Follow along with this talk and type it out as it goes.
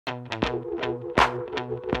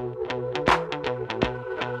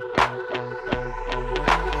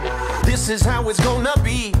is how it's gonna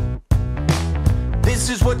be. This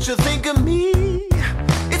is what you think of me.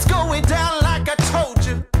 It's going down like I told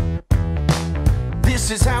you. This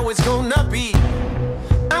is how it's gonna be.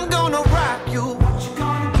 I'm gonna rock you. What you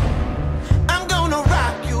gonna do? I'm gonna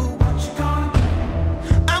rock you. What you gonna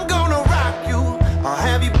do? I'm gonna rock you. I'll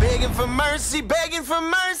have you begging for mercy, begging for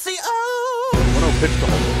mercy. Oh. 1-0 pitch to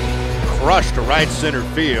home. Crushed to right center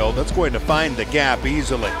field. That's going to find the gap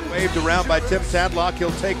easily. Waved around by Tim Tadlock.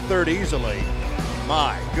 He'll take third easily.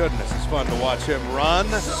 My goodness, it's fun to watch him run.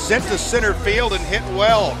 Sent to center field and hit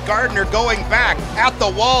well. Gardner going back at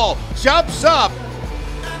the wall. Jumps up.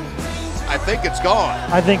 I think it's gone.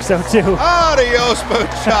 I think so too. Adios,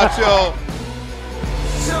 muchacho.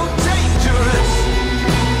 So